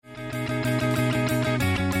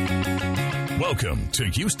Welcome to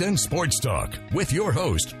Houston Sports Talk with your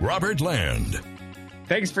host, Robert Land.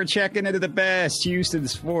 Thanks for checking into the best Houston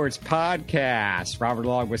Sports Podcast. Robert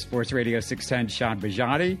Long with Sports Radio 610, Sean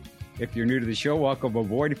Bajani. If you're new to the show, welcome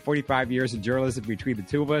aboard. 45 years of journalism between the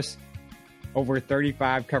two of us. Over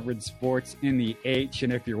 35 covered sports in the H.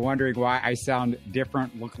 And if you're wondering why I sound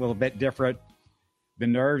different, look a little bit different, the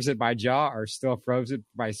nerves in my jaw are still frozen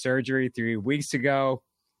from my surgery 3 weeks ago.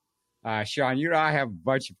 Sean, you know I have a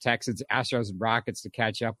bunch of Texans, Astros, and Rockets to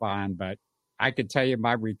catch up on, but I can tell you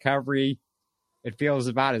my recovery, it feels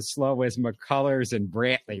about as slow as McCullers and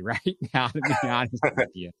Brantley right now, to be honest with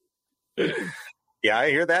you. Yeah, I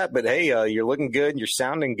hear that, but hey, you're looking good. You're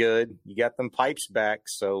sounding good. You got them pipes back,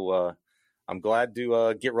 so I'm glad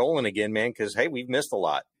to get rolling again, man, because, hey, we've missed a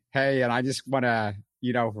lot. Hey, and I just want to,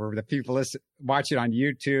 for the people watching on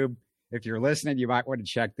YouTube, if you're listening, you might want to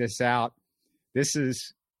check this out. This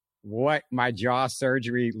is what my jaw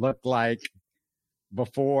surgery looked like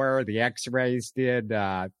before the x-rays did,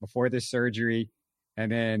 before the surgery.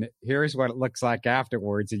 And then here's what it looks like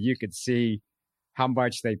afterwards. And you could see how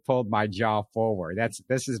much they pulled my jaw forward.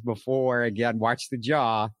 This is before. Again, watch the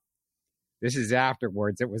jaw. This is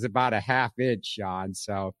afterwards. It was about a half inch, Sean.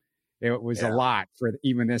 So it was a lot for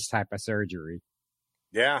even this type of surgery.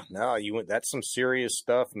 Yeah, no, that's some serious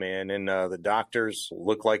stuff, man. And the doctors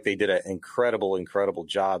look like they did an incredible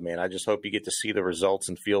job, man. I just hope you get to see the results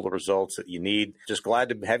and feel the results that you need. Just glad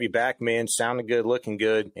to have you back, man. Sounding good, looking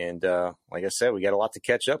good. And like I said, we got a lot to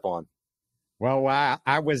catch up on. Well,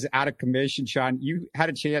 I was out of commission, Sean. You had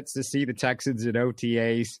a chance to see the Texans at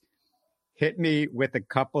OTAs. Hit me with a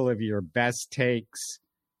couple of your best takes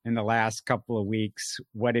in the last couple of weeks.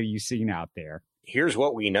 What have you seen out there? Here's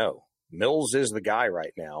what we know. Mills is the guy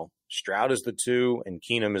right now. Stroud is the 2, and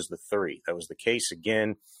Keenum is the 3. That was the case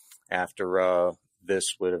again after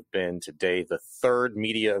this would have been today the 3rd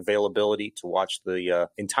media availability to watch the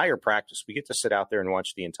entire practice. We get to sit out there and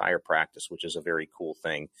watch the entire practice, which is a very cool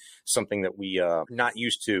thing, something that we are not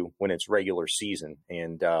used to when it's regular season.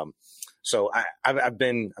 And so I've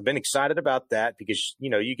been excited about that because,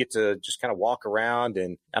 you get to just kind of walk around,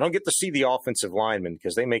 and I don't get to see the offensive linemen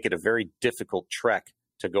because they make it a very difficult trek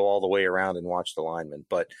to go all the way around and watch the linemen.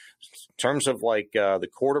 But in terms of the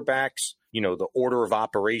quarterbacks, the order of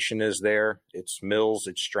operation is there. It's Mills,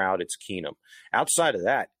 it's Stroud, it's Keenum. Outside of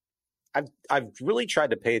that, I've really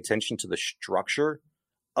tried to pay attention to the structure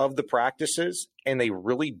of the practices, and they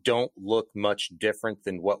really don't look much different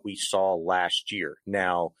than what we saw last year.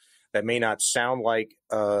 Now, that may not sound like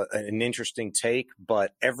an interesting take,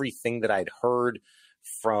 but everything that I'd heard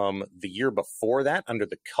from the year before that under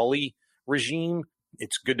the Culley regime,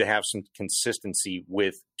 it's good to have some consistency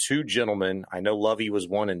with 2 gentlemen. I know Lovey was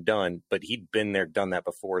one and done, but he'd been there, done that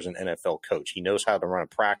before as an NFL coach. He knows how to run a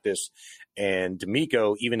practice. And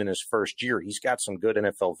DeMeco, even in his first year, he's got some good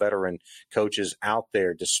NFL veteran coaches out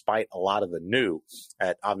there, despite a lot of the new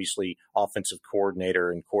at obviously offensive coordinator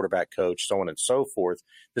and quarterback coach, so on and so forth.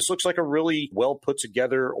 This looks like a really well put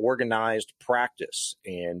together, organized practice,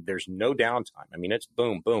 and there's no downtime. I mean, it's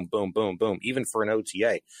boom, boom, boom, boom, boom, even for an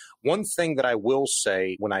OTA. One thing that I will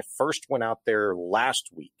say, when I first went out there last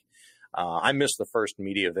week, I missed the first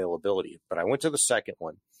media availability, but I went to the second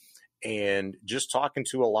one. And just talking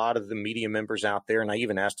to a lot of the media members out there, and I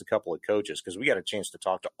even asked a couple of coaches because we got a chance to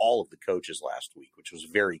talk to all of the coaches last week, which was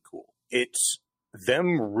very cool. It's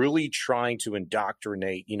them really trying to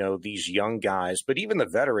indoctrinate, these young guys, but even the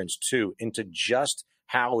veterans too, into just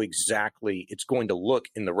how exactly it's going to look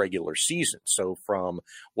in the regular season. So from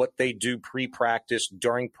what they do pre-practice,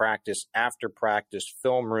 during practice, after practice,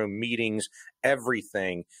 film room meetings,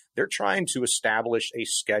 everything, they're trying to establish a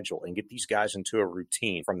schedule and get these guys into a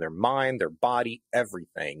routine from their mind, their body,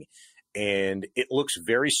 everything. And it looks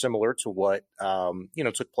very similar to what,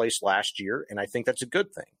 took place last year. And I think that's a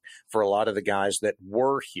good thing for a lot of the guys that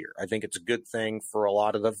were here. I think it's a good thing for a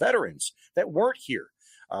lot of the veterans that weren't here.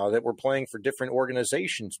 That were playing for different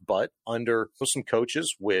organizations, but under some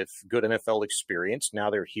coaches with good NFL experience. Now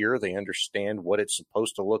they're here. They understand what it's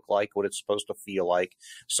supposed to look like, what it's supposed to feel like.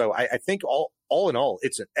 So I think all in all,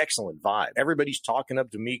 it's an excellent vibe. Everybody's talking up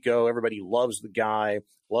DeMeco. Everybody loves the guy,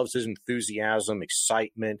 loves his enthusiasm,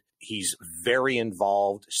 excitement. He's very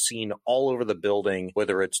involved, seen all over the building,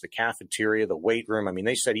 whether it's the cafeteria, the weight room. I mean,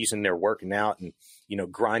 they said he's in there working out and,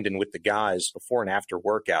 grinding with the guys before and after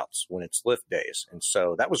workouts when it's lift days. And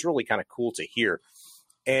so that was really kind of cool to hear.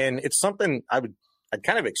 And it's something I'd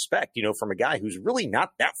kind of expect, from a guy who's really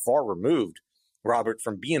not that far removed, Robert,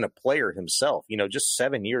 from being a player himself, just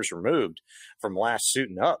 7 years removed from last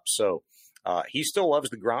suiting up. So he still loves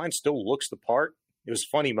the grind, still looks the part. It was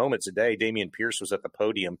funny moments a day. Damian Pierce was at the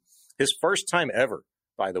podium. His first time ever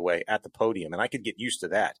by the way, at the podium. And I could get used to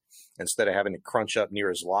that instead of having to crunch up near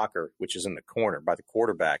his locker, which is in the corner by the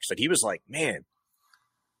quarterback. So he was like, man,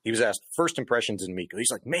 he was asked first impressions in DeMeco.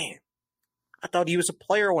 He's like, man, I thought he was a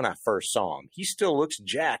player when I first saw him. He still looks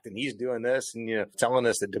jacked, and he's doing this and, telling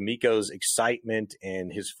us that DeMeco's excitement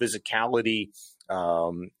and his physicality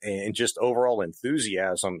and just overall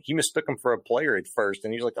enthusiasm, he mistook him for a player at first.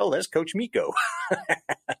 And he's like, oh, that's Coach Miko.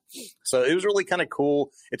 So it was really kind of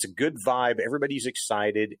cool. It's a good vibe. Everybody's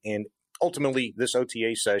excited. And ultimately, this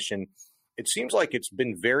OTA session, it seems like it's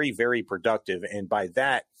been very, very productive. And by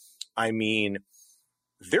that, I mean,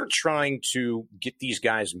 they're trying to get these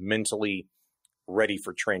guys mentally ready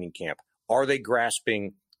for training camp. Are they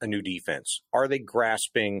grasping a new defense? Are they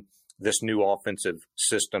grasping this new offensive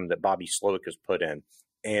system that Bobby Slowick has put in?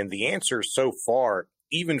 And the answer so far,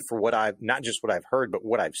 even for not just what I've heard, but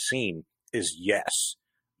what I've seen, is yes.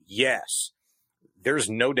 Yes. There's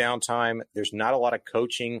no downtime. There's not a lot of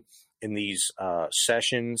coaching in these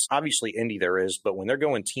sessions. Obviously, Indy there is, but when they're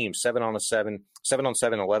going team 7-on-7, 7-on-7,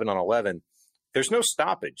 11-on-11, there's no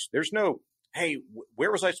stoppage. There's no, hey,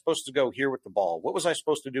 where was I supposed to go here with the ball? What was I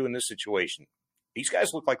supposed to do in this situation? These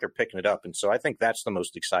guys look like they're picking it up. And so I think that's the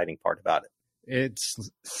most exciting part about it.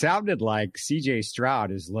 It's sounded like CJ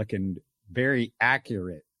Stroud is looking very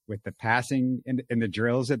accurate with the passing and the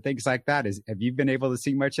drills and things like that. Have you been able to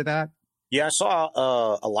see much of that? Yeah, I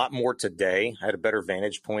saw a lot more today. I had a better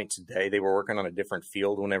vantage point today. They were working on a different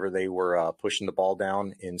field whenever they were pushing the ball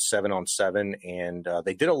down in 7-on-7. And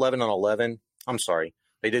they did 11-on-11. I'm sorry.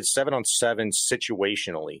 They did 7-on-7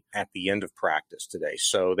 situationally at the end of practice today.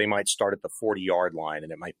 So they might start at the 40-yard line,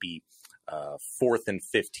 and it might be 4th and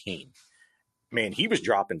 15. Man, he was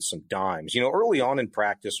dropping some dimes. Early on in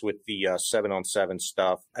practice with the 7-on-7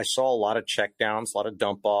 stuff, I saw a lot of checkdowns, a lot of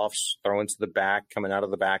dump-offs, throwing to the back, coming out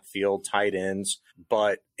of the backfield, tight ends.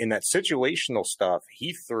 But in that situational stuff,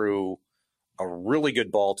 he threw a really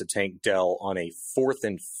good ball to Tank Dell on a 4th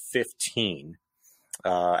and 15.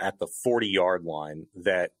 At the 40-yard line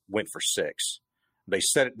that went for 6. They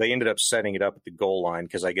ended up setting it up at the goal line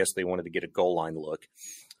because I guess they wanted to get a goal line look.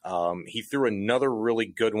 He threw another really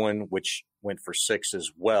good one, which went for 6 as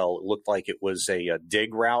well. It looked like it was a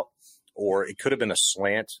dig route, or it could have been a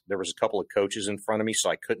slant. There was a couple of coaches in front of me, so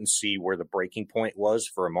I couldn't see where the breaking point was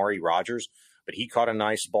for Amari Rodgers. But he caught a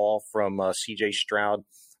nice ball from C.J. Stroud.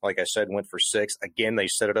 Like I said, went for 6. Again, they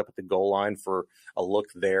set it up at the goal line for a look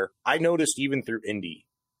there. I noticed even through Indy,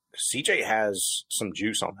 CJ has some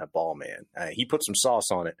juice on that ball, man. He put some sauce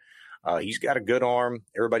on it. He's got a good arm.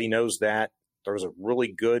 Everybody knows that. There was a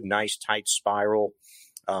really good, nice, tight spiral.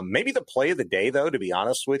 Maybe the play of the day, though, to be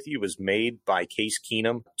honest with you, was made by Case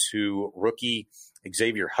Keenum to rookie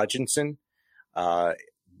Xavier Hutchinson.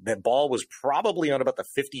 That ball was probably on about the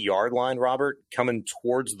 50-yard line, Robert, coming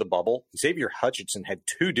towards the bubble. Xavier Hutchinson had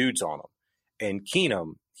 2 dudes on him. And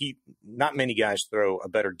Keenum, not many guys throw a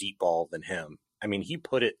better deep ball than him. I mean, he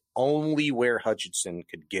put it only where Hutchinson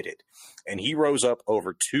could get it. And he rose up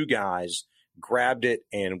over 2 guys, grabbed it,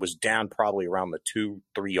 and was down probably around the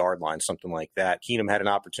 2-3 yard line, something like that. Keenum had an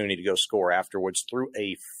opportunity to go score afterwards, threw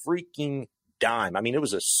a freaking dime. I mean, it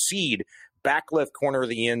was a seed back left corner of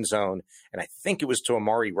the end zone, and I think it was to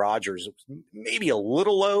Amari Rodgers. It was maybe a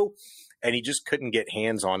little low, and he just couldn't get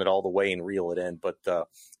hands on it all the way and reel it in. But it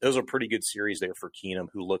was a pretty good series there for Keenum,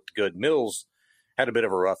 who looked good. Mills had a bit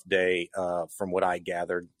of a rough day from what I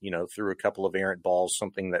gathered, threw a couple of errant balls,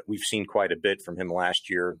 something that we've seen quite a bit from him last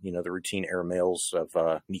year, the routine air mails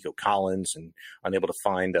of Nico Collins, and unable to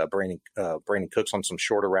find Brandon Cooks on some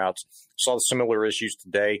shorter routes. Saw similar issues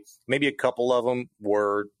today. Maybe a couple of them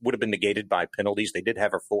would have been negated by penalties. They did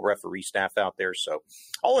have a full referee staff out there. So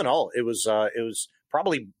all in all, it was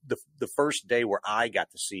probably the first day where I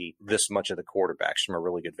got to see this much of the quarterbacks from a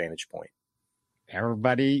really good vantage point.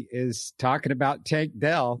 Everybody is talking about Tank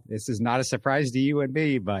Dell. This is not a surprise to you and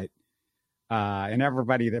me, but and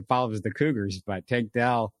everybody that follows the Cougars. But Tank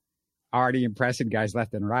Dell already impressing guys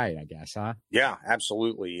left and right, I guess, huh? Yeah,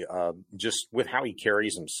 absolutely. Just with how he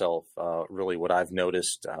carries himself, really what I've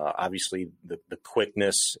noticed, obviously the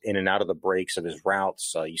quickness in and out of the breaks of his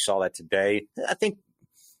routes. You saw that today. I think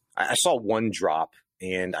I saw one drop,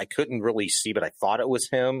 and I couldn't really see, but I thought it was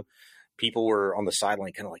him. People were on the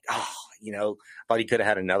sideline kind of like, thought he could have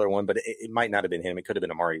had another one, but it might not have been him. It could have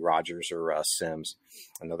been Amari Rodgers or Sims,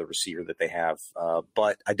 another receiver that they have.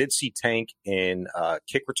 But I did see Tank in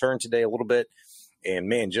kick return today a little bit. And,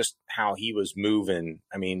 man, just how he was moving.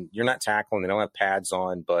 I mean, you're not tackling. They don't have pads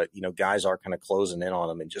on, but, guys are kind of closing in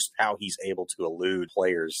on him. And just how he's able to elude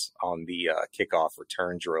players on the kickoff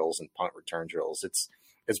return drills and punt return drills.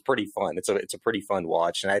 it's pretty fun. It's a pretty fun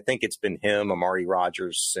watch. And I think it's been him, Amari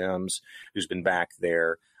Rogers, Sims, who's been back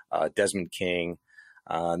there, Desmond King.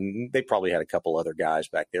 They probably had a couple other guys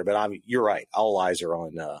back there, but you're right. All eyes are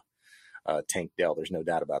on Tank Dell. There's no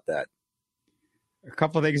doubt about that. A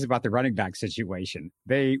couple of things about the running back situation.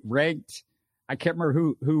 They ranked, I can't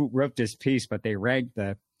remember who wrote this piece, but they ranked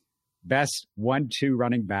the best 1-2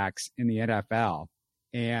 running backs in the NFL.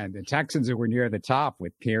 And the Texans were near the top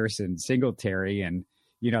with Pierce and Singletary. And,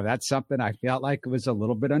 that's something I felt like was a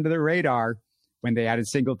little bit under the radar when they added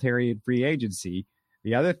Singletary in free agency.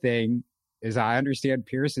 The other thing is I understand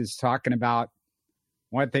Pierce is talking about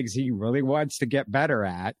one of the things he really wants to get better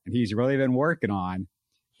at, and he's really been working on,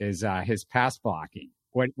 is his pass blocking.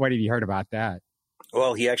 What have you heard about that?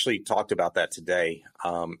 Well, he actually talked about that today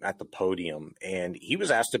at the podium, and he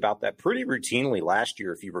was asked about that pretty routinely last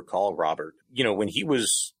year, if you recall, Robert. When he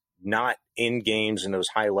was not in games in those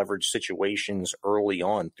high leverage situations early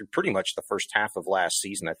on through pretty much the first half of last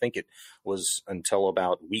season. I think it was until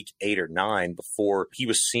about week 8 or 9 before he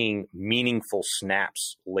was seeing meaningful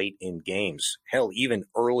snaps late in games. Hell, even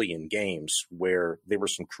early in games where there were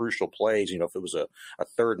some crucial plays, if it was a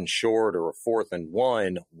 3rd and short or a 4th and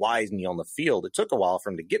 1 wide on the field, it took a while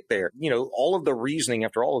for him to get there. All of the reasoning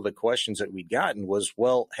after all of the questions that we'd gotten was,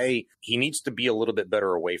 well, hey, he needs to be a little bit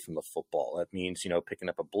better away from the football. That means, picking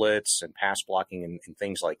up a blitz and pass blocking and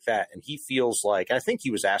things like that. And he feels like, I think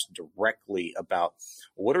he was asked directly about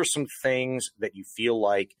what are some things that you feel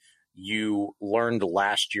like you learned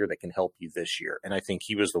last year that can help you this year. And I think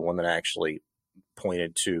he was the one that actually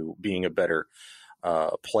pointed to being a better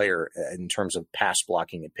player in terms of pass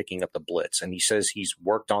blocking and picking up the blitz. And he says he's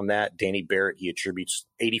worked on that. Danny Barrett, he attributes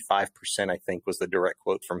 85%, I think was the direct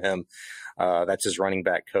quote from him. That's his running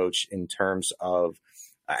back coach, in terms of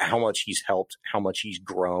how much he's helped, how much he's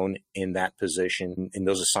grown in that position, in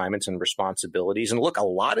those assignments and responsibilities. And look, a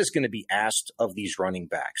lot is going to be asked of these running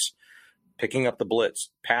backs. Picking up the blitz,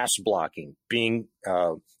 pass blocking, being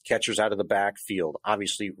catchers out of the backfield,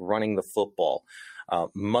 obviously running the football,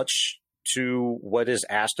 much to what is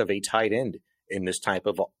asked of a tight end in this type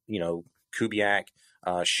of, Kubiak,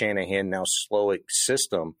 Shanahan, now Slowick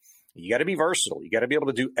system. You got to be versatile. You got to be able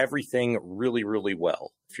to do everything really, really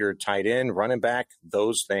well. If you're a tight end, running back,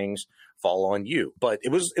 those things fall on you. But it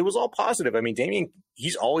was all positive. I mean, Damian,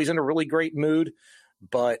 he's always in a really great mood.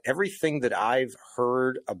 But everything that I've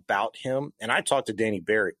heard about him, and I talked to Danny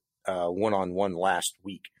Barrett one-on-one last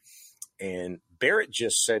week, and Barrett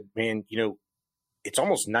just said, man, it's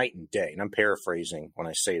almost night and day. And I'm paraphrasing when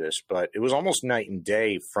I say this, but it was almost night and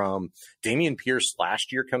day from Dameon Pierce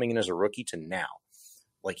last year coming in as a rookie to now.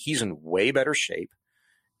 Like, he's in way better shape.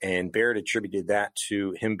 And Barrett attributed that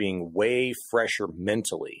to him being way fresher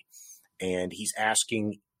mentally. And he's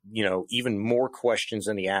asking, even more questions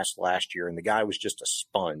than he asked last year. And the guy was just a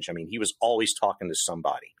sponge. I mean, he was always talking to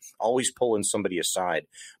somebody, always pulling somebody aside,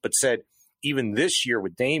 but said even this year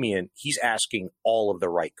with Damian, he's asking all of the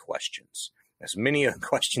right questions. As many of the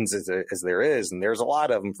questions as there is, and there's a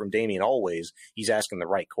lot of them from Damian always, he's asking the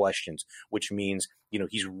right questions, which means,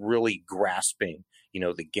 he's really grasping,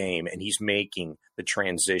 the game, and he's making the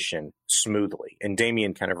transition smoothly. And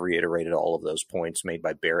Damian kind of reiterated all of those points made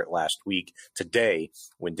by Barrett last week today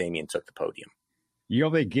when Damian took the podium. You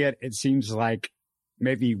only get, it seems like,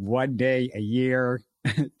 maybe one day a year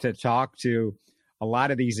to talk to a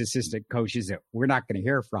lot of these assistant coaches that we're not going to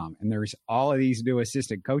hear from. And there's all of these new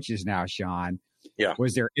assistant coaches now, Sean. Yeah.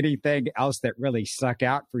 Was there anything else that really stuck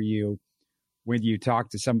out for you when you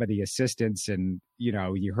talked to some of the assistants and,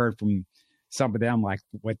 you heard from some of them, like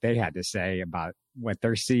what they had to say about what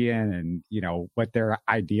they're seeing and, what their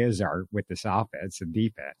ideas are with this offense and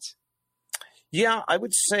defense? Yeah, I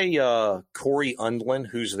would say Corey Undlin,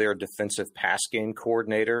 who's their defensive pass game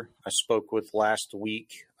coordinator, I spoke with last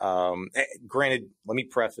week. Granted, let me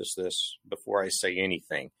preface this before I say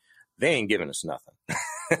anything. They ain't giving us nothing.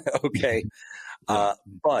 Okay.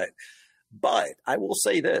 But I will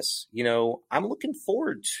say this, I'm looking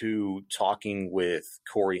forward to talking with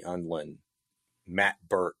Corey Undlin, Matt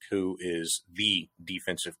Burke, who is the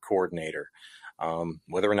defensive coordinator.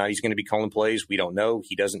 Whether or not he's going to be calling plays, we don't know.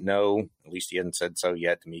 He doesn't know. At least he hasn't said so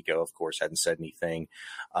yet. DeMeco, of course, hadn't said anything.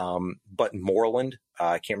 But Moreland,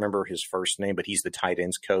 I can't remember his first name, but he's the tight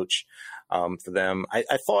ends coach for them.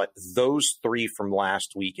 I thought those three from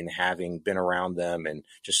last week, and having been around them and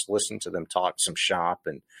just listened to them talk some shop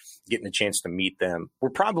and getting a chance to meet them, were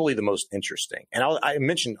probably the most interesting. And I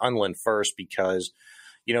mentioned Unlin first because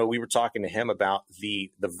we were talking to him about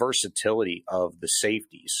the versatility of the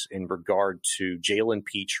safeties in regard to Jalen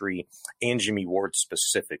Petrie and Jimmy Ward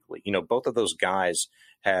specifically. Both of those guys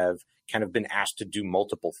have kind of been asked to do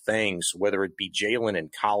multiple things, whether it be Jalen in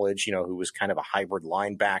college, who was kind of a hybrid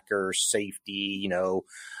linebacker, safety,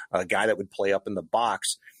 a guy that would play up in the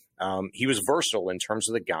box. He was versatile in terms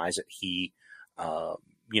of the guys that he,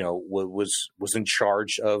 was in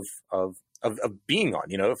charge of being on,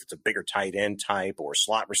 if it's a bigger tight end type or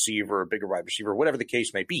slot receiver, a bigger wide receiver, whatever the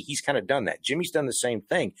case may be, he's kind of done that. Jimmy's done the same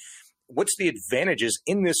thing. What's the advantages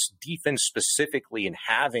in this defense specifically in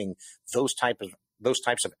having those types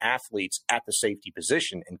of athletes at the safety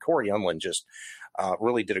position? And Corey Unlin just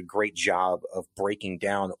really did a great job of breaking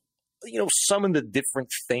down, some of the different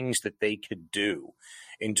things that they could do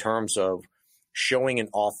in terms of showing an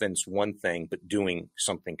offense one thing, but doing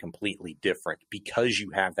something completely different because you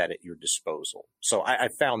have that at your disposal. So I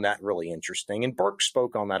found that really interesting. And Burke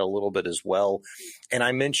spoke on that a little bit as well. And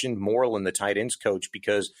I mentioned Moreland, the tight ends coach,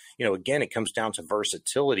 because, again, it comes down to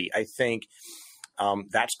versatility. I think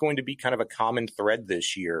that's going to be kind of a common thread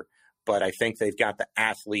this year. But I think they've got the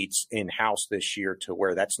athletes in-house this year to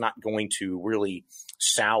where that's not going to really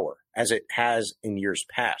sour as it has in years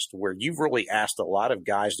past, where you've really asked a lot of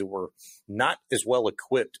guys that were not as well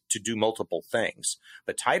equipped to do multiple things.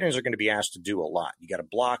 But tight ends are going to be asked to do a lot. You got to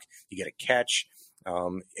block, you got to catch,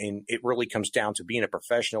 and it really comes down to being a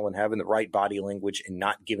professional and having the right body language and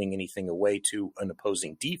not giving anything away to an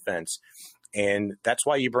opposing defense. And that's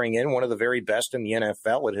why you bring in one of the very best in the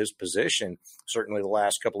NFL at his position, certainly the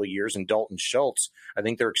last couple of years, in Dalton Schultz. I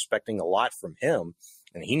think they're expecting a lot from him,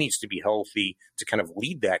 and he needs to be healthy to kind of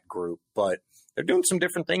lead that group. But they're doing some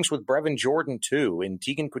different things with Brevin Jordan, too, and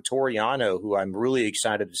Tegan Quatoriano, who I'm really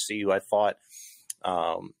excited to see, who I thought,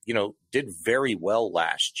 did very well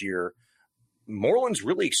last year. Moreland's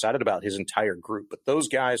really excited about his entire group, but those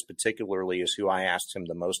guys particularly is who I asked him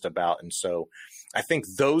the most about. And so I think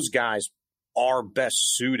those guys are best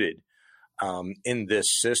suited in this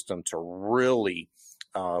system to really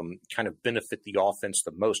kind of benefit the offense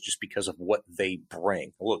the most just because of what they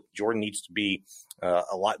bring. Look, Jordan needs to be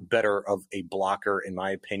a lot better of a blocker, in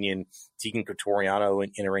my opinion. Tegan Quatoriano,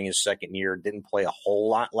 entering his second year, didn't play a whole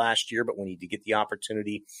lot last year, but when he did get the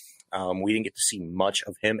opportunity, we didn't get to see much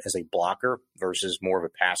of him as a blocker versus more of a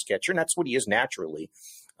pass catcher, and that's what he is naturally.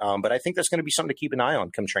 But I think that's going to be something to keep an eye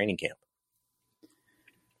on come training camp.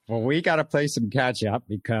 Well, we got to play some catch up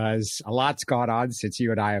because a lot's gone on since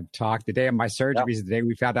you and I have talked. The day of my surgery is the day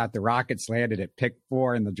we found out the Rockets landed at pick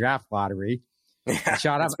 4 in the draft lottery. Yeah,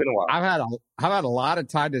 Sean, it's been a while. I've had a lot of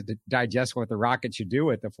time to digest what the Rockets should do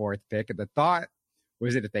with the 4th pick. And the thought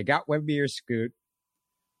was that if they got Wemby or Scoot,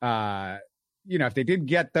 if they didn't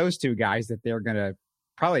get those two guys, that they're going to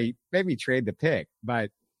probably maybe trade the pick. But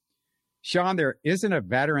Sean, there isn't a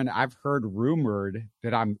veteran I've heard rumored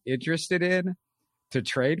that I'm interested in to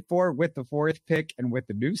trade for with the 4th pick, and with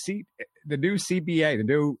the new CBA, the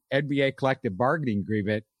new NBA collective bargaining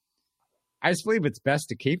agreement. I just believe it's best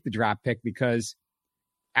to keep the draft pick because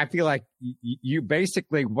I feel like you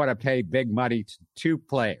basically want to pay big money to 2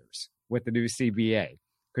 players with the new CBA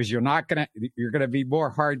because you're going to be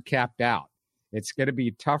more hard capped out. It's going to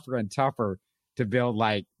be tougher and tougher to build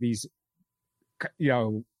like these,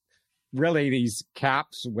 really these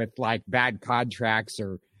caps with like bad contracts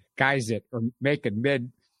or guys that are making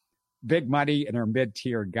big money and are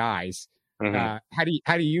mid-tier guys. Mm-hmm.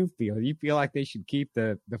 How do you feel? Do you feel like they should keep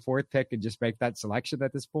the 4th pick and just make that selection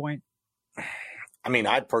at this point? I mean,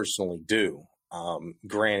 I personally do.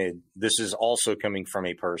 Granted, this is also coming from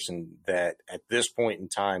a person that at this point in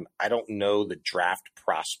time, I don't know the draft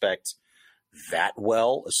prospect that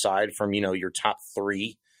well, aside from, your top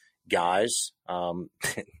 3 guys.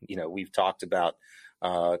 We've talked about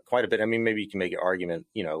quite a bit. I mean, maybe you can make an argument,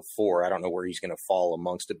 4. I don't know where he's going to fall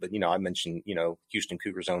amongst it, but, I mentioned, Houston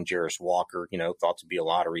Cougars' own Jarris Walker, thought to be a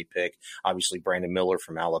lottery pick. Obviously, Brandon Miller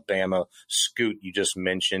from Alabama. Scoot, you just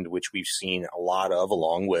mentioned, which we've seen a lot of,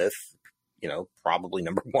 along with, probably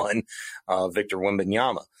number 1, Victor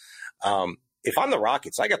Wembanyama. If I'm the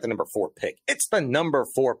Rockets, I got the number 4 pick. It's the number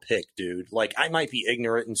 4 pick, dude. Like, I might be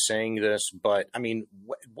ignorant in saying this, but I mean,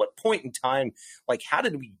 what point in time, like, how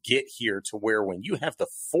did we get here to where when you have the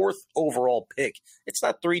 4th overall pick, it's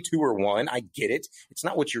not 3, 2, or 1. I get it. It's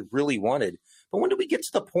not what you really wanted. But when did we get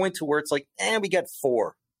to the point to where it's like, we got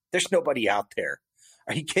 4. There's nobody out there.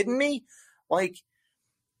 Are you kidding me? Like,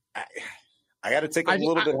 I got to take a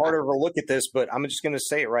little bit harder of a look at this, but I'm just going to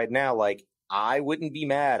say it right now. Like, I wouldn't be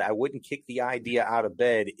mad. I wouldn't kick the idea out of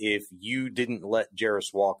bed if you didn't let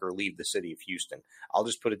Jarris Walker leave the city of Houston. I'll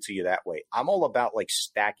just put it to you that way. I'm all about like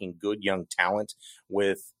stacking good young talent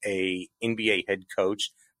with a NBA head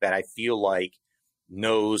coach that I feel like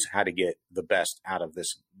knows how to get the best out of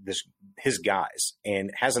his guys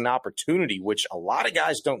and has an opportunity, which a lot of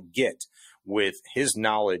guys don't get, with his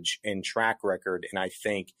knowledge and track record. And I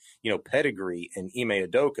think, pedigree and Ime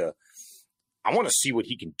Udoka, I want to see what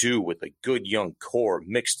he can do with a good young core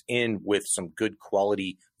mixed in with some good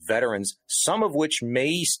quality veterans, some of which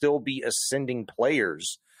may still be ascending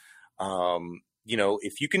players.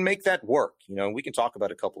 If you can make that work, we can talk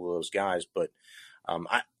about a couple of those guys, but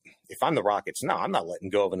if I'm the Rockets, no, I'm not letting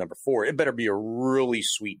go of a number 4. It better be a really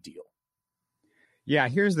sweet deal. Yeah,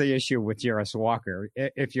 here's the issue with Jarris Walker.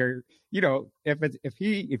 If you're, if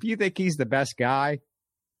you think he's the best guy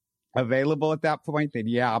available at that point, then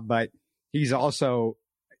yeah, but he's also,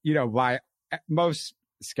 by most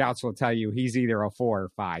scouts will tell you he's either a 4 or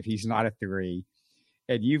 5. He's not a 3.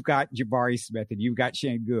 And you've got Jabari Smith and you've got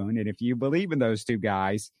Şengün. And if you believe in those two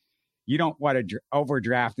guys, you don't want to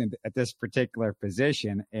overdraft at this particular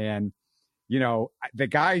position. And, the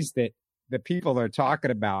guys that the people are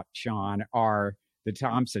talking about, Sean, are the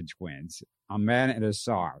Thompson twins, Amen and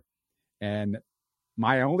Asar. And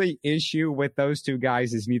my only issue with those two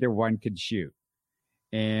guys is neither one can shoot.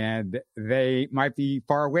 And they might be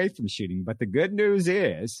far away from shooting. But the good news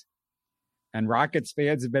is, and Rockets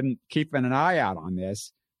fans have been keeping an eye out on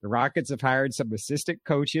this, the Rockets have hired some assistant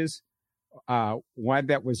coaches. One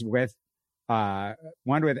that was with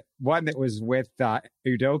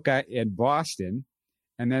Udoka in Boston,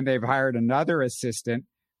 and then they've hired another assistant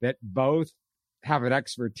that both have an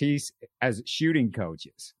expertise as shooting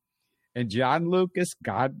coaches. And John Lucas,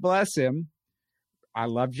 God bless him. I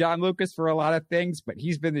love John Lucas for a lot of things, but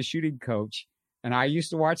he's been the shooting coach. And I used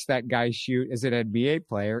to watch that guy shoot as an NBA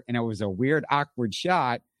player, and it was a weird, awkward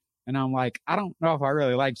shot. And I'm like, I don't know if I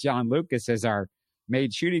really like John Lucas as our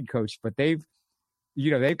made shooting coach, but they've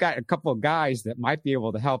got a couple of guys that might be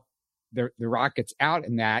able to help the Rockets out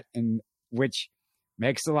in that, and which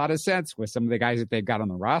makes a lot of sense with some of the guys that they've got on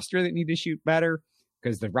the roster that need to shoot better,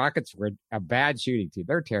 because the Rockets were a bad shooting team.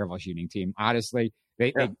 They're a terrible shooting team. Honestly,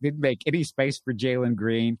 they didn't make any space for Jalen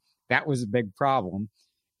Green. That was a big problem.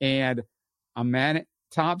 And Amen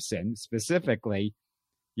Thompson specifically,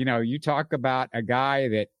 you talk about a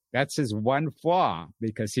guy that's his one flaw,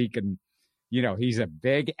 because he can, he's a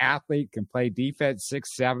big athlete, can play defense,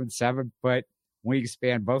 6'7", 7 foot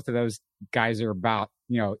wingspan. Both of those guys are about,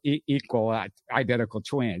 equal, identical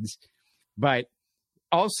twins. But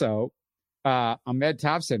also, Ahmed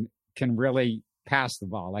Thompson can really pass the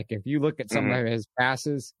ball. Like if you look at some of his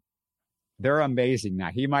passes, they're amazing. Now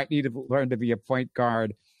he might need to learn to be a point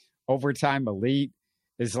guard. Overtime elite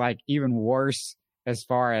is like even worse as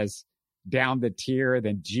far as down the tier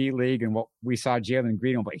than G League and what we saw Jalen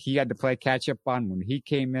Green on, but he had to play catch up on when he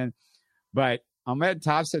came in. But Ahmed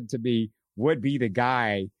Thompson to me would be the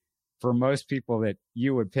guy for most people that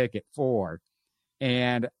you would pick at 4.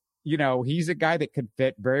 And, he's a guy that could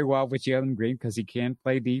fit very well with Jalen Green because he can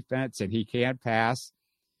play defense and he can pass.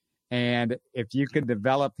 And if you could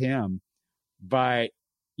develop him, but,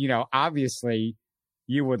 obviously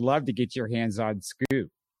you would love to get your hands on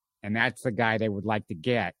Scoot. And that's the guy they would like to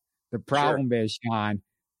get. The problem is, Sean,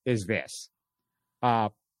 is this.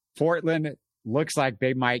 Portland looks like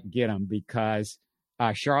they might get him because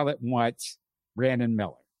Charlotte wants Brandon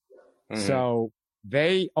Miller. So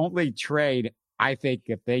they only trade, I think,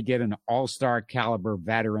 if they get an all-star caliber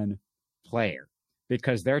veteran player,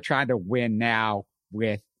 because they're trying to win now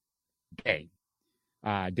with Dame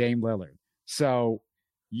Lillard. So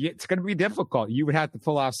it's going to be difficult. You would have to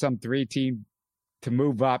pull off some 3-team to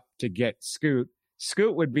move up to get Scoot.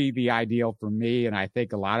 Scoot would be the ideal for me, and I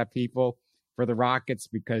think a lot of people for the Rockets,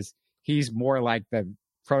 because he's more like the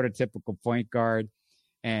prototypical point guard,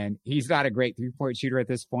 and he's not a great three-point shooter at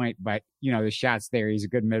this point, but, the shot's there. He's a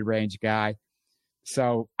good mid-range guy.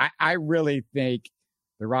 So I really think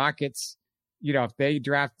the Rockets, if they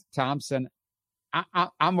draft Thompson,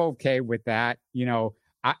 I'm okay with that.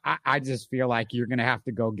 I just feel like you're going to have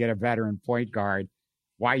to go get a veteran point guard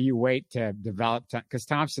while you wait to develop, because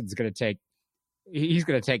Thompson's going to take, he's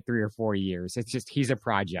going to take 3 or 4 years. It's just, he's a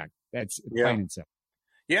project. That's plain and simple.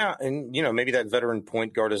 Yeah. And, maybe that veteran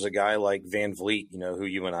point guard is a guy like VanVleet, who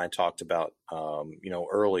you and I talked about,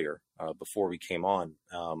 earlier before we came on.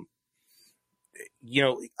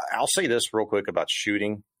 I'll say this real quick about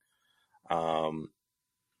shooting.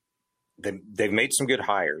 They've made some good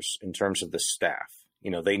hires in terms of the staff.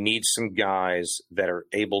 They need some guys that are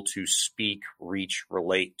able to speak, reach,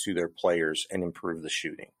 relate to their players and improve the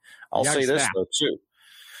shooting. I'll say this, though, too.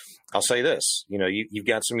 I'll say this. You've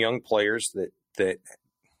got some young players that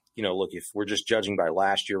look, if we're just judging by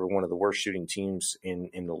last year, we're one of the worst shooting teams in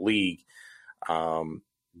the league.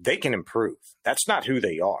 They can improve. That's not who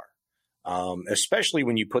they are. Especially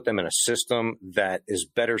when you put them in a system that is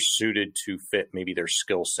better suited to fit maybe their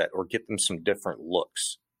skill set or get them some different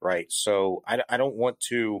looks, right? So I don't want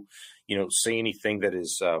to, say anything that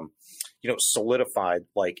is, solidified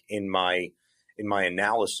like in my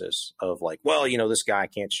analysis of like, well, this guy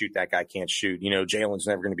can't shoot, that guy can't shoot, Jalen's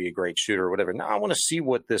never going to be a great shooter or whatever. No, I want to see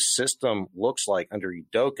what this system looks like under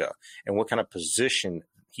Udoka and what kind of position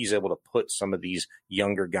he's able to put some of these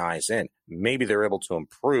younger guys in. Maybe they're able to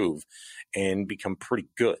improve and become pretty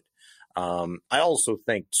good. I also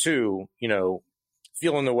think, too,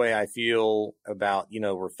 feeling the way I feel about,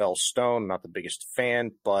 Rafael Stone, I'm not the biggest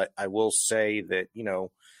fan, but I will say that,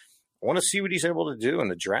 I want to see what he's able to do in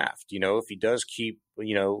the draft. If he does keep,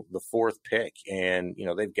 the fourth pick and,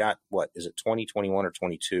 they've got, what is it, 20, 21 or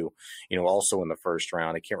 22, also in the first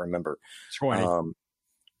round. I can't remember.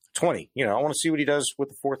 20, I want to see what he does with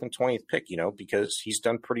the 4th and 20th pick, because he's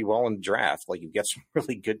done pretty well in the draft. Like, you've got some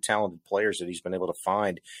really good, talented players that he's been able to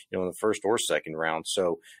find, in the first or second round.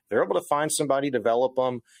 So they're able to find somebody, develop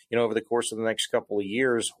them, over the course of the next couple of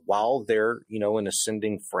years while they're, an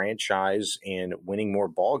ascending franchise and winning more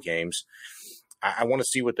ball games. I want to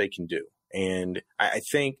see what they can do. And I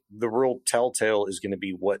think the real telltale is going to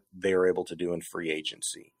be what they're able to do in free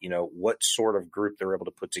agency. What sort of group they're able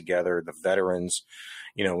to put together, the veterans.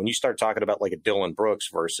 When you start talking about like a Dylan Brooks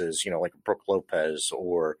versus, like Brook Lopez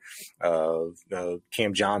or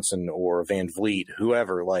Cam Johnson or VanVleet,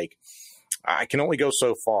 whoever, like, I can only go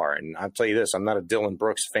so far. And I'll tell you this, I'm not a Dylan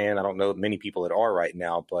Brooks fan. I don't know many people that are right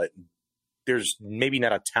now, but there's maybe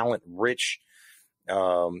not a talent-rich,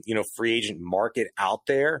 free agent market out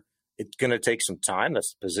there. It's going to take some time.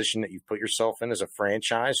 That's the position that you've put yourself in as a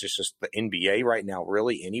franchise. It's just the NBA right now,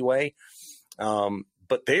 really, anyway.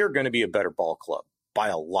 But they are going to be a better ball club by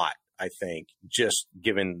a lot, I think, just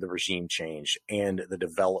given the regime change and the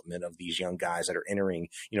development of these young guys that are entering,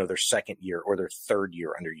 their second year or their third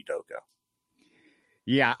year under Udoka.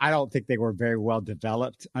 Yeah, I don't think they were very well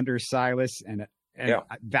developed under Silas. And I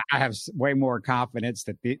have way more confidence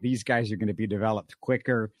that these guys are going to be developed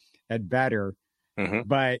quicker and better. Mm-hmm.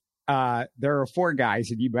 But there are 4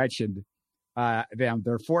 guys, and you mentioned them.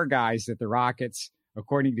 There are 4 guys that the Rockets,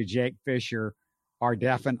 according to Jake Fisher, are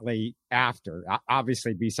definitely after.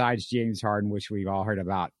 Obviously, besides James Harden, which we've all heard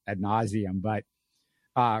about ad nauseum, but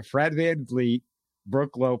Fred VanVleet,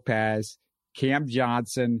 Brook Lopez, Cam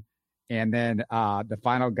Johnson, and then the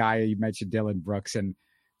final guy you mentioned, Dylan Brooks. And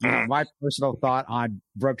my personal thought on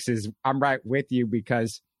Brooks is I'm right with you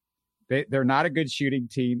because they're not a good shooting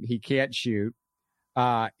team. He can't shoot.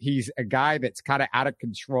 He's a guy that's kind of out of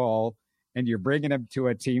control, and you're bringing him to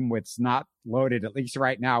a team that's not loaded, at least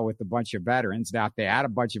right now, with a bunch of veterans. Now, if they add a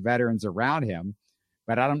bunch of veterans around him,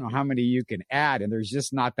 but I don't know how many you can add, and there's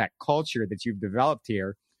just not that culture that you've developed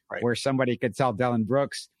here where somebody could tell Dylan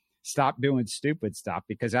Brooks, stop doing stupid stuff,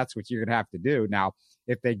 because that's what you're going to have to do. Now,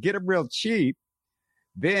 if they get him real cheap,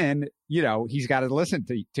 then, he's got to listen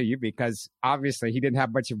to you because obviously he didn't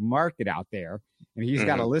have much of a market out there, and he's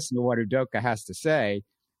got to listen to what Udoka has to say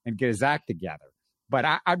and get his act together. But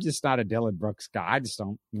I'm just not a Dylan Brooks guy. I just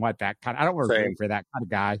don't want that kind of, I don't want to root for that kind of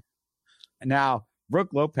guy. Now, Brook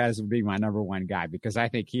Lopez would be my number 1 guy because I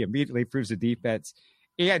think he immediately proves the defense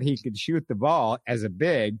and he can shoot the ball as a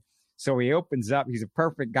big. So he opens up. He's a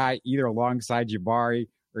perfect guy either alongside Jabari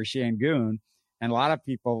or Şengün. And a lot of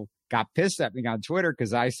people got pissed at me on Twitter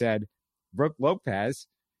because I said Brook Lopez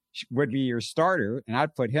would be your starter, and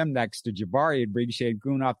I'd put him next to Jabari and bring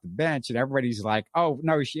Şengün off the bench. And everybody's like, oh,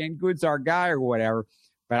 no, Şengün's our guy or whatever.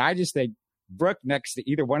 But I just think Brook next to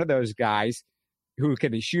either one of those guys who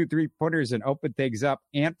can shoot 3-pointers and open things up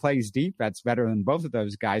and plays defense better than both of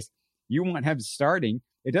those guys, you want him starting.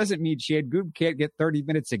 It doesn't mean Şengün can't get 30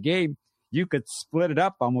 minutes a game. You could split it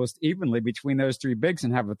up almost evenly between those 3 bigs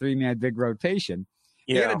and have a 3-man big rotation.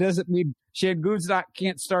 Yeah. And it doesn't mean Şengün's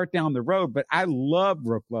can't start down the road, but I love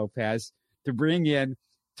Brook Lopez to bring in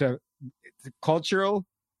to cultural,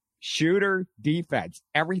 shooter, defense.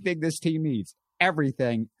 Everything this team needs.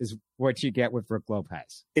 Everything is what you get with Brook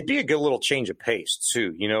Lopez. It'd be a good little change of pace,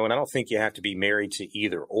 too, and I don't think you have to be married to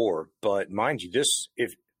either or. But mind you,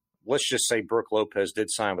 let's just say Brook Lopez did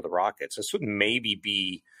sign with the Rockets, this would maybe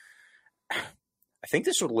be, I think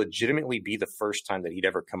this would legitimately be the first time that he'd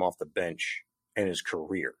ever come off the bench in his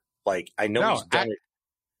career. Like, I know he's done it.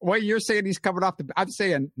 Well, you're saying he's coming off I'm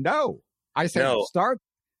saying no. I said No, start.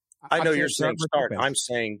 I know you're start saying start. Lopez. I'm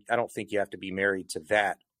saying I don't think you have to be married to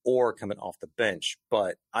that or coming off the bench.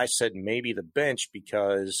 But I said maybe the bench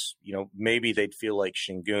because, maybe they'd feel like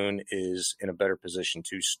Şengün is in a better position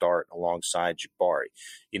to start alongside Jabari.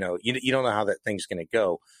 You don't know how that thing's going to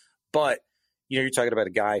go. But, you're talking about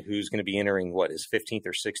a guy who's going to be entering, his 15th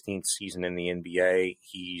or 16th season in the NBA.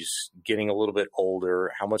 He's getting a little bit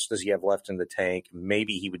older. How much does he have left in the tank?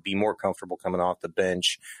 Maybe he would be more comfortable coming off the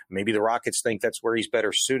bench. Maybe the Rockets think that's where he's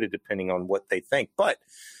better suited, depending on what they think. But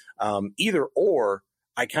either or,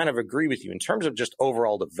 I kind of agree with you in terms of just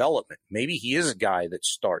overall development. Maybe he is a guy that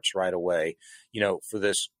starts right away, for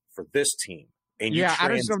this team. And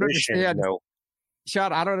I just don't understand.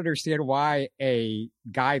 Sean, I don't understand why a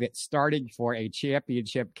guy that's starting for a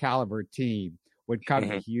championship caliber team would come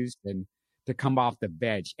to Houston to come off the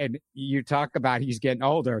bench. And you talk about he's getting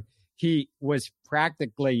older. He was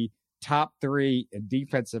practically top 3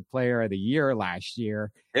 defensive player of the year last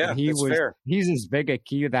year. Yeah, that's fair. He's as big a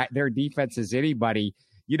key to that their defense as anybody.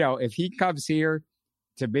 If he comes here,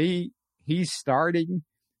 to me, he's starting,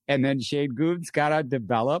 and then Şengün's got to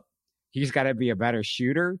develop. He's got to be a better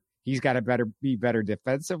shooter. He's got to be better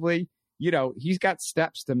defensively. He's got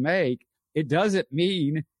steps to make. It doesn't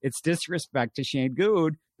mean it's disrespect to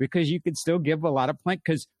Şengün because you can still give a lot of play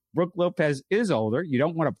because Brook Lopez is older. You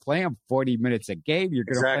don't want to play him 40 minutes a game. You're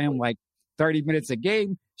going to play him like 30 minutes a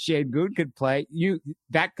game. Şengün could play.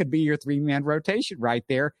 That could be your 3-man rotation right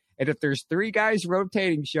there. And if there's 3 guys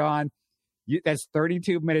rotating, Sean, that's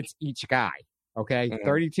 32 minutes each guy. Okay,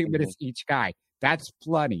 32 minutes each guy. That's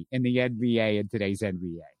plenty in the NBA in today's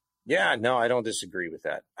NBA. Yeah, no, I don't disagree with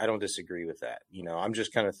that. I'm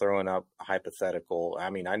just kind of throwing up a hypothetical.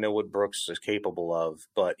 I mean, I know what Brooks is capable of,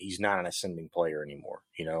 but he's not an ascending player anymore.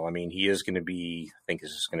 He is going to be, I think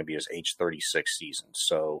this is going to be his age 36 season.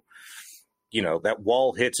 So, that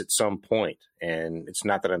wall hits at some point. And it's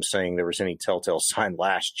not that I'm saying there was any telltale sign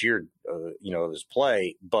last year, of his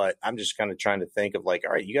play, but I'm just kind of trying to think of all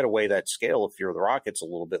right, you got to weigh that scale if you're the Rockets a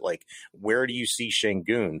little bit. Where do you see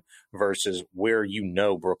Şengün versus where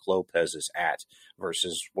Brook Lopez is at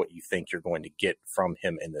versus what you think you're going to get from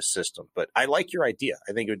him in the system? But I like your idea.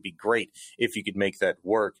 I think it would be great if you could make that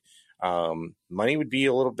work. Money would be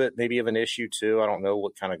a little bit maybe of an issue too. I don't know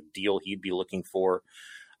what kind of deal he'd be looking for.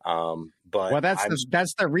 But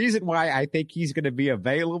that's the reason why I think he's going to be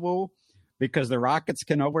available, because the Rockets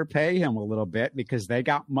can overpay him a little bit because they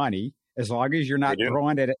got money. As long as you're not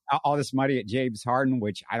throwing all this money at James Harden,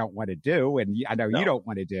 which I don't want to do, and I know you don't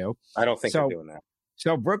want to do. I don't think they're doing that.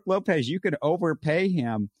 So Brook Lopez, you could overpay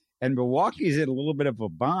him, and Milwaukee's in a little bit of a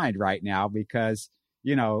bind right now because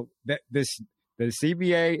the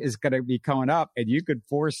CBA is going to be coming up, and you could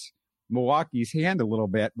force Milwaukee's hand a little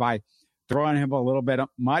bit by throwing him a little bit of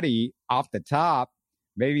money off the top,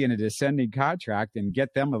 maybe in a descending contract, and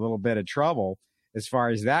get them a little bit of trouble as far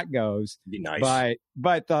as that goes. Be nice.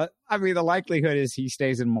 But the likelihood is he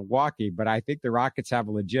stays in Milwaukee, but I think the Rockets have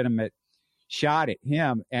a legitimate shot at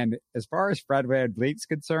him. And as far as Fred VanVleet's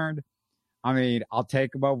concerned, I'll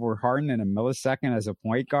take him over Harden in a millisecond as a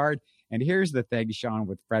point guard. And here's the thing, Sean,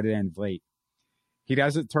 with Fred VanVleet. He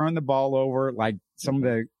doesn't turn the ball over like some of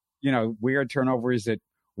the, weird turnovers that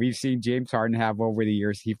we've seen James Harden have over the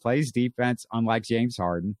years. He plays defense, unlike James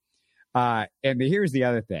Harden. And here's the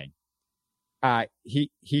other thing.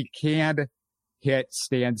 He can hit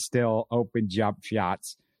standstill open jump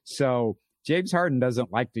shots. So James Harden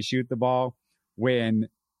doesn't like to shoot the ball when,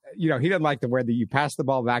 he doesn't like to where you pass the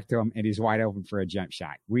ball back to him and he's wide open for a jump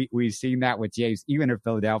shot. We've seen that with James, even in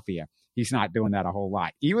Philadelphia. He's not doing that a whole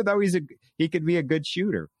lot, even though he could be a good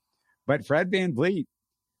shooter. But Fred VanVleet,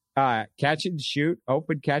 catch and shoot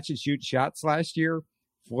shots last year,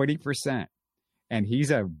 40%. And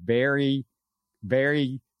he's a very,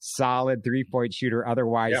 very solid 3-point shooter.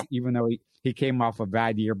 Otherwise, even though he came off a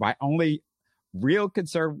bad year, my only real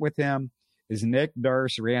concern with him is Nick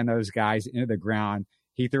Nurse ran those guys into the ground.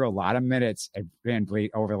 He threw a lot of minutes at VanVleet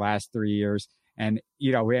over the last 3 years. And,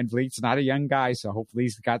 VanVleet's not a young guy, so hopefully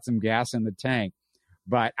he's got some gas in the tank.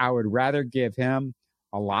 But I would rather give him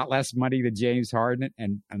a lot less money to James Harden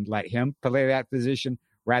and let him play that position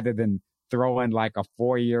rather than throw in like a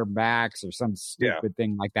 4-year max or some stupid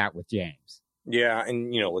thing like that with James. Yeah,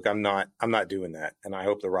 and look, I'm not doing that, and I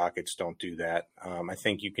hope the Rockets don't do that. I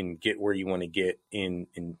think you can get where you want to get in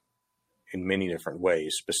many different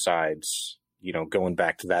ways besides going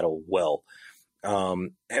back to that old well.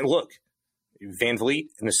 And look, VanVleet,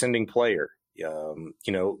 an ascending player.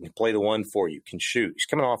 Play the one for you, can shoot. He's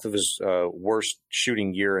coming off of his worst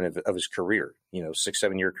shooting year of his career,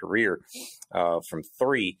 6-7 year career from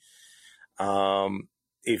 3.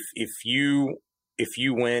 If you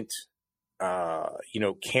went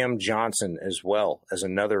Cam Johnson as well as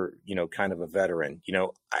another, kind of a veteran,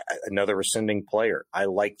 another ascending player. I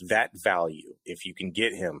like that value if you can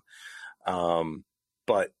get him.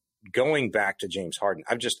 But going back to James Harden,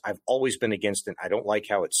 I've always been against it. I don't like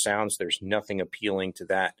how it sounds. There's nothing appealing to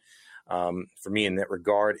that for me in that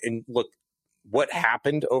regard. And look, what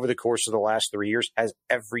happened over the course of the last 3 years has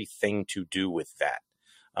everything to do with that.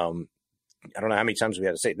 I don't know how many times we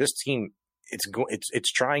had to say this team.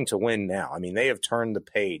 It's trying to win now. I mean, they have turned the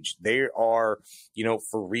page. They are,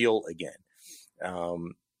 for real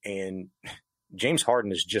again. And James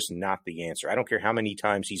Harden is just not the answer. I don't care how many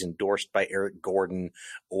times he's endorsed by Eric Gordon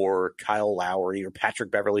or Kyle Lowry or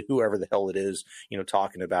Patrick Beverly, whoever the hell it is,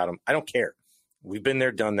 talking about him. I don't care. We've been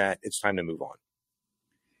there, done that. It's time to move on.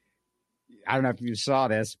 I don't know if you saw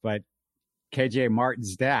this, but KJ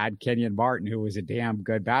Martin's dad, Kenyon Martin, who was a damn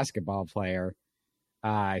good basketball player,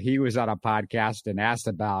 he was on a podcast and asked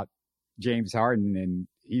about James Harden, and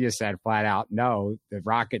he just said flat out, no, the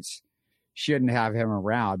Rockets shouldn't have him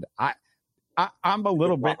around. I'm a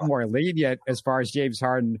little bit more lenient as far as James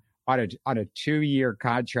Harden on a 2-year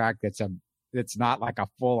contract that's not like a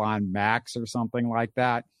full-on max or something like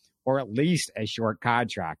that, or at least a short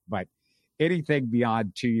contract. But anything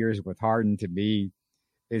beyond 2 years with Harden to me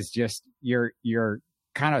is just you're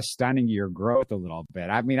kind of stunning your growth a little bit.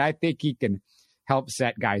 I mean, I think he can help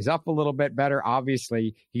set guys up a little bit better.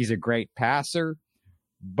 Obviously, he's a great passer,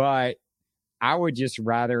 but I would just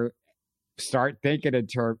rather start thinking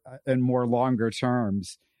in more longer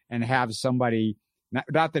terms and have somebody,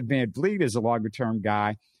 not that VanVleet is a longer term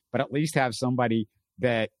guy, but at least have somebody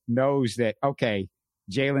that knows that, okay,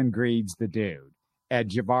 Jalen Green's the dude, and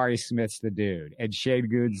Jabari Smith's the dude, and Shane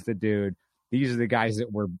Good's the dude. These are the guys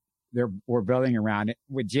that we're building around.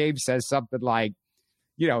 When James says something like,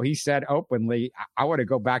 he said openly, I want to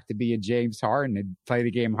go back to being James Harden and play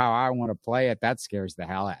the game how I want to play it. That scares the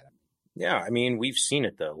hell out of him. Yeah, I mean, we've seen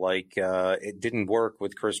it, though. Like, it didn't work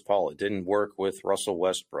with Chris Paul. It didn't work with Russell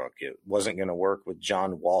Westbrook. It wasn't going to work with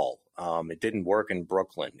John Wall. It didn't work in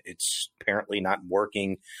Brooklyn. It's apparently not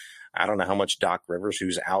working. I don't know how much Doc Rivers,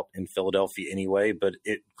 who's out in Philadelphia anyway, but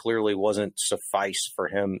it clearly wasn't suffice for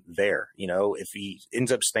him there. If he ends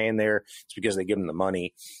up staying there, it's because they give him the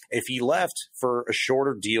money. If he left for a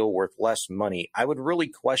shorter deal worth less money, I would really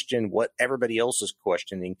question what everybody else is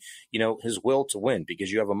questioning, his will to win, because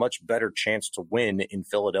you have a much better chance to win in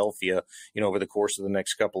Philadelphia, over the course of the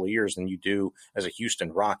next couple of years than you do as a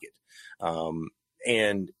Houston Rocket.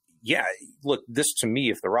 And yeah, look, this to me,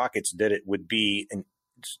 if the Rockets did it, would be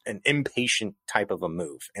an impatient type of a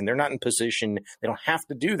move, and they're not in position. They don't have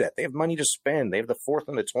to do that. They have money to spend. They have the 4th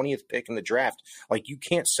and the 20th pick in the draft. Like, you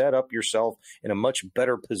can't set up yourself in a much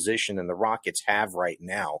better position than the Rockets have right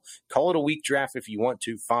now. Call it a weak draft if you want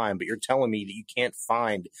to, fine, but you're telling me that you can't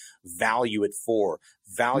find value at 4.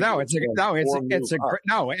 Absolutely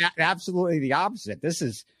the opposite. This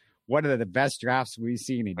is one of the best drafts we've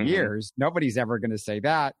seen in years. Nobody's ever going to say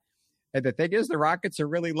that. And the thing is, the Rockets are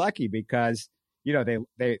really lucky because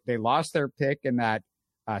they lost their pick in that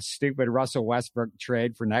stupid Russell Westbrook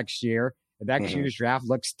trade for next year. And next year's draft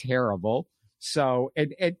looks terrible. So,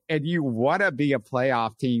 and you want to be a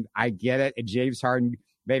playoff team. I get it. And James Harden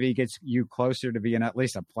maybe gets you closer to being at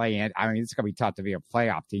least a play-in. I mean, it's going to be tough to be a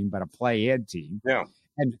playoff team, but a play-in team. Yeah.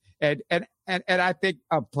 And I think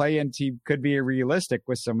a play-in team could be realistic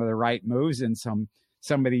with some of the right moves and some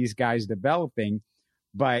of these guys developing.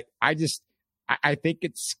 But I think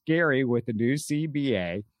it's scary with the new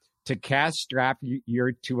CBA to cash strap you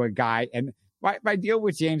to a guy. And my deal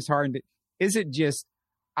with James Harden isn't just,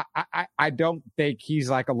 I don't think he's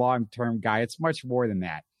like a long-term guy. It's much more than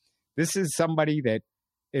that. This is somebody that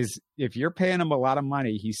is, if you're paying him a lot of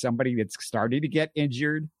money, he's somebody that's starting to get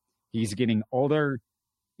injured. He's getting older,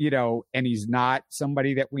 and he's not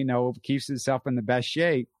somebody that we know keeps himself in the best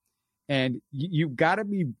shape. And you've got to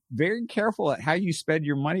be very careful at how you spend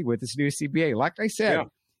your money with this new CBA. Like I said,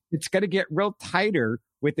 It's going to get real tighter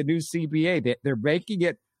with the new CBA. They're making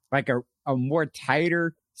it like a more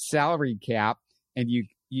tighter salary cap, and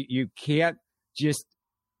you can't just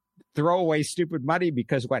throw away stupid money,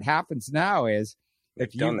 because what happens now is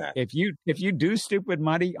if you do stupid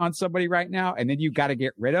money on somebody right now, and then you got to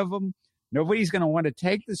get rid of them, nobody's going to want to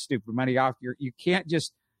take the stupid money off you can't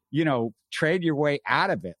just trade your way out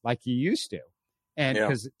of it like you used to. And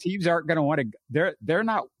because teams aren't going to want to, they're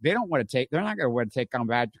not going to want to take on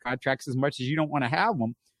bad contracts as much as you don't want to have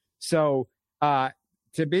them. So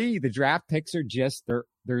to me, the draft picks are just,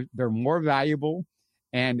 they're more valuable,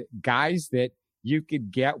 and guys that you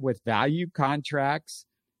could get with value contracts.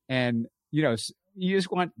 And, you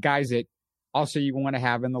just want guys that also you want to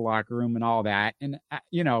have in the locker room and all that. And,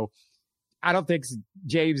 I don't think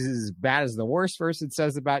James is as bad as the worst person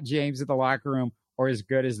says about James in the locker room, or as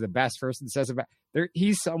good as the best person says about.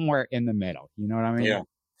 He's somewhere in the middle. You know what I mean? Yeah.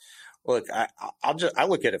 Look, I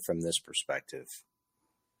look at it from this perspective.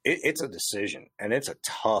 It's a decision, and it's a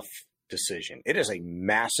tough decision. It is a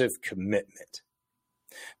massive commitment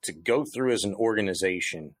to go through as an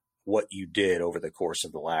organization what you did over the course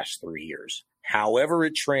of the last 3 years. However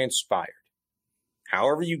it transpired,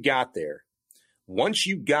 however you got there, once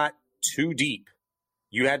you got too deep,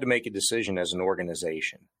 you had to make a decision as an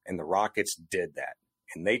organization, and the Rockets did that.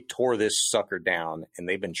 And they tore this sucker down, and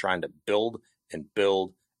they've been trying to build and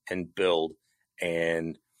build and build.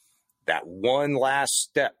 And that one last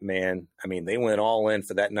step, man, I mean, they went all in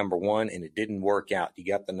for that number 1, and it didn't work out. You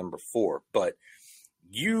got the number 4, but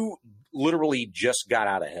you literally just got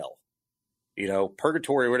out of hell,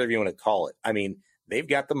 purgatory, whatever you want to call it. I mean, they've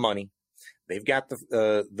got the money, they've got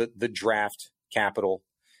the draft capital,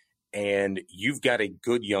 and you've got a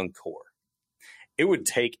good young core. It would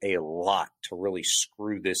take a lot to really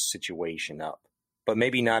screw this situation up, but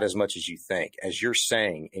maybe not as much as you think. As you're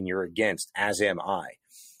saying, and you're against, as am I,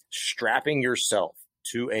 strapping yourself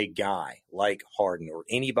to a guy like Harden or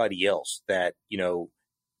anybody else that,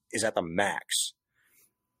 is at the max.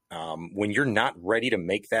 When you're not ready to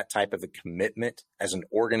make that type of a commitment as an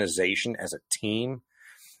organization, as a team,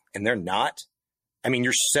 and they're not, I mean,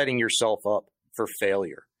 you're setting yourself up for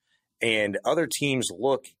failure. And other teams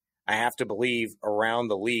look, I have to believe, around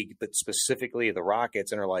the league, but specifically the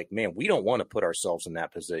Rockets, and are like, man, we don't want to put ourselves in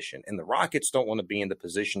that position. And the Rockets don't want to be in the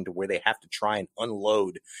position to where they have to try and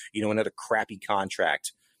unload, another crappy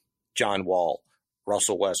contract, John Wall,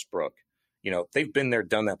 Russell Westbrook. They've been there,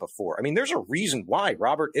 done that before. I mean, there's a reason why,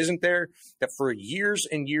 Robert, isn't there, that for years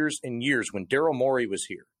and years and years when Daryl Morey was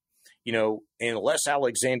here, and Les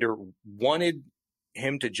Alexander wanted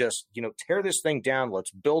him to just, tear this thing down,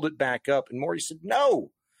 let's build it back up. And Morey said,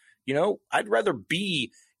 no, I'd rather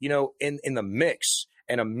be, in the mix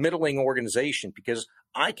and a middling organization, because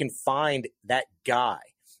I can find that guy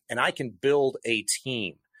and I can build a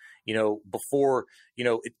team, before,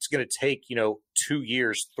 it's going to take, 2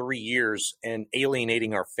 years, 3 years and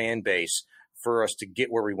alienating our fan base for us to get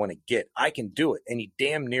where we want to get. I can do it. And he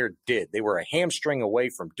damn near did. They were a hamstring away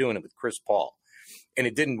from doing it with Chris Paul, and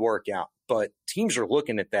it didn't work out. But teams are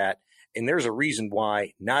looking at that, and there's a reason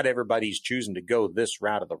why not everybody's choosing to go this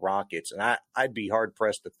route of the Rockets. And I'd be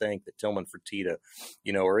hard-pressed to think that Tillman Fertitta,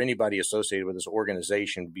 or anybody associated with this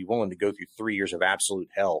organization would be willing to go through 3 years of absolute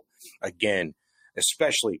hell again,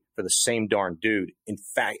 especially for the same darn dude. In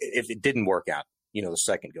fact, if it didn't work out, the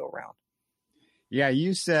second go-around. Yeah,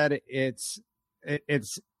 you said it's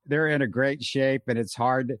they're in a great shape, and it's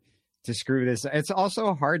hard to screw this. It's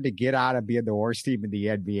also hard to get out of being the worst team in the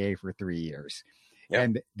NBA for 3 years. Yep.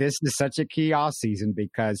 And this is such a key off season,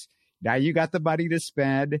 because now you got the money to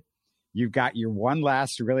spend. You've got your one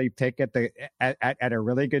last really pick at a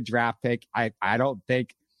really good draft pick. I don't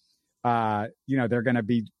think they're going to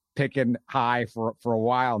be picking high for a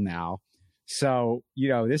while now. So,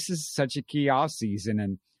 this is such a key off season.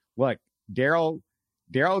 And look, Daryl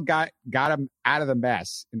got him out of the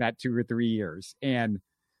mess in that 2 or 3 years. And,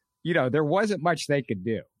 there wasn't much they could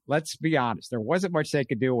do. Let's be honest. There wasn't much they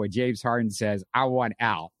could do when James Harden says, I want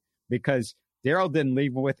out, because Daryl didn't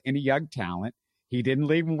leave him with any young talent. He didn't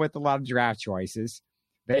leave him with a lot of draft choices.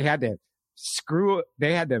 They had to screw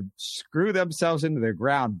themselves into the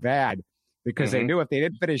ground bad, because they knew if they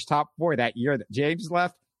didn't finish top 4 that year that James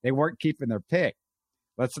left, they weren't keeping their pick.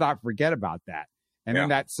 Let's not forget about that. And then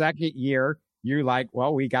that second year, you're like,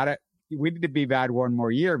 well, we need to be bad one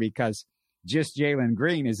more year, because just Jalen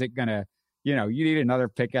Green isn't going to, you need another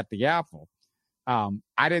pick at the apple. I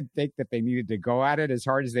didn't think that they needed to go at it as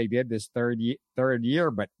hard as they did this third year.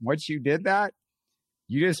 But once you did that,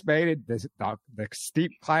 you just made it the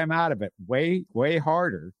steep climb out of it way, way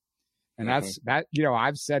harder. And that's that,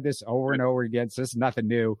 I've said this over and over again, so it's nothing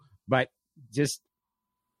new, but just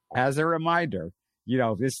as a reminder,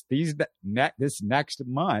 this next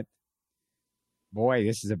month, boy,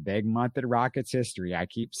 this is a big month in Rockets history. I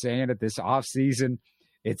keep saying it, this offseason,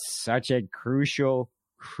 it's such a crucial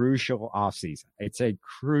offseason. It's a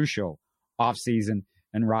crucial offseason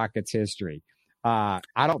in Rockets history. I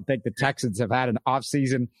don't think the Texans have had an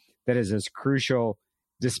offseason that is as crucial,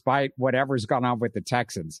 despite whatever's gone on with the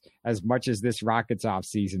Texans, as much as this Rockets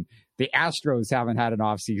offseason. The Astros haven't had an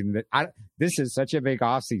offseason. This is such a big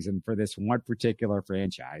offseason for this one particular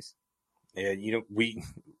franchise. Yeah, we're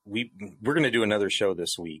going to do another show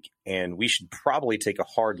this week, and we should probably take a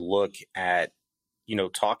hard look at,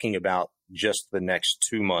 talking about just the next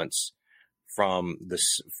 2 months from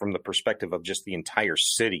the perspective of just the entire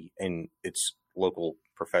city and its local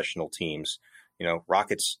professional teams.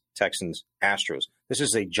 Rockets, Texans, Astros. This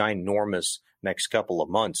is a ginormous next couple of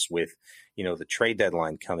months with, the trade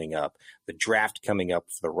deadline coming up, the draft coming up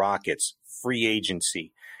for the Rockets, free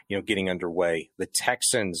agency, getting underway, the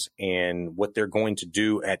Texans and what they're going to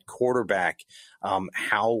do at quarterback,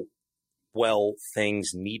 how well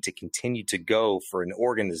things need to continue to go for an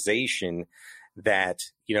organization that,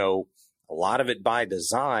 a lot of it by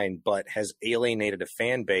design, but has alienated a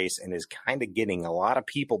fan base and is kind of getting a lot of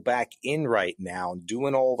people back in right now,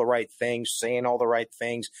 doing all the right things, saying all the right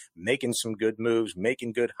things, making some good moves,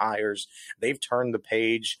 making good hires. They've turned the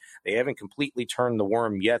page. They haven't completely turned the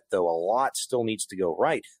worm yet, though. A lot still needs to go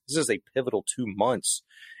right. This is a pivotal 2 months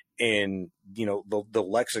in, the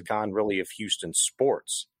lexicon really of Houston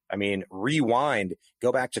sports. I mean, rewind,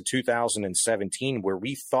 go back to 2017, where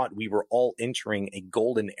we thought we were all entering a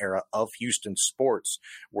golden era of Houston sports,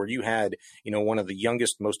 where you had, one of the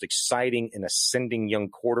youngest, most exciting and ascending young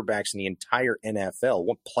quarterbacks in the entire NFL,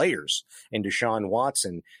 players in Deshaun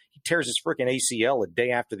Watson. He tears his freaking ACL a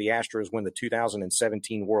day after the Astros win the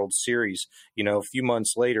 2017 World Series. A few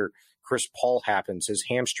months later, Chris Paul happens, his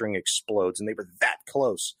hamstring explodes, and they were that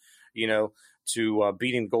close, to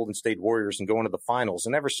beating the Golden State Warriors and going to the finals.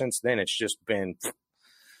 And ever since then, it's just been,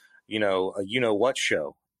 a what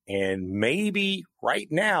show. And maybe right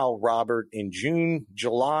now, Robert, in June,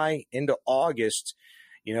 July, into August,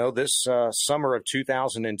 this summer of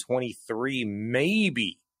 2023,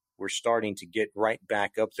 maybe we're starting to get right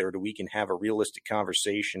back up there to we can have a realistic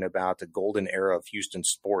conversation about the golden era of Houston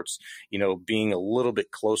sports, being a little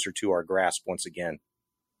bit closer to our grasp once again.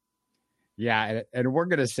 Yeah, and we're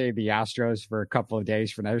going to save the Astros for a couple of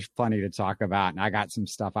days for now. There's plenty to talk about, and I got some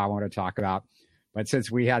stuff I want to talk about. But since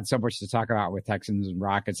we had so much to talk about with Texans and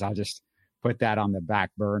Rockets, I'll just put that on the back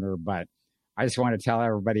burner. But I just want to tell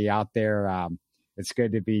everybody out there, it's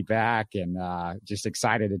good to be back and just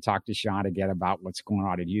excited to talk to Sean again about what's going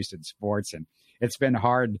on in Houston sports. And it's been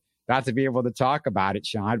hard not to be able to talk about it,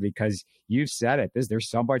 Sean, because you've said it. There's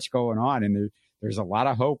so much going on, and there's a lot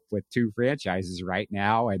of hope with two franchises right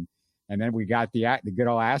now. And then we got the good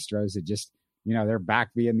old Astros that just, they're back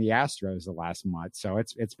being the Astros the last month. So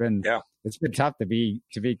it's been tough to be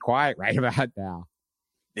quiet right about now.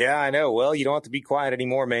 Yeah, I know. Well, you don't have to be quiet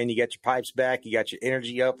anymore, man. You got your pipes back, you got your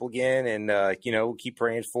energy up again, and we'll keep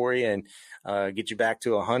praying for you and get you back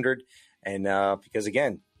to 100. And because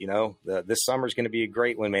again, this summer is going to be a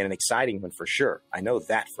great one, man, an exciting one for sure. I know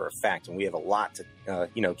that for a fact, and we have a lot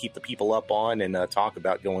to keep the people up on and talk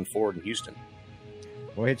about going forward in Houston.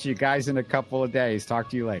 We'll hit you guys in a couple of days. Talk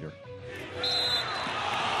to you later.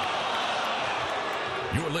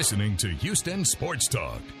 You're listening to Houston Sports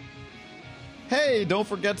Talk. Hey, don't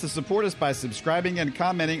forget to support us by subscribing and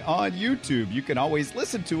commenting on YouTube. You can always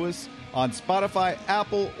listen to us on Spotify,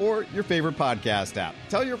 Apple, or your favorite podcast app.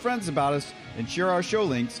 Tell your friends about us and share our show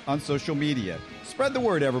links on social media. Spread the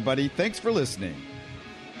word, everybody. Thanks for listening.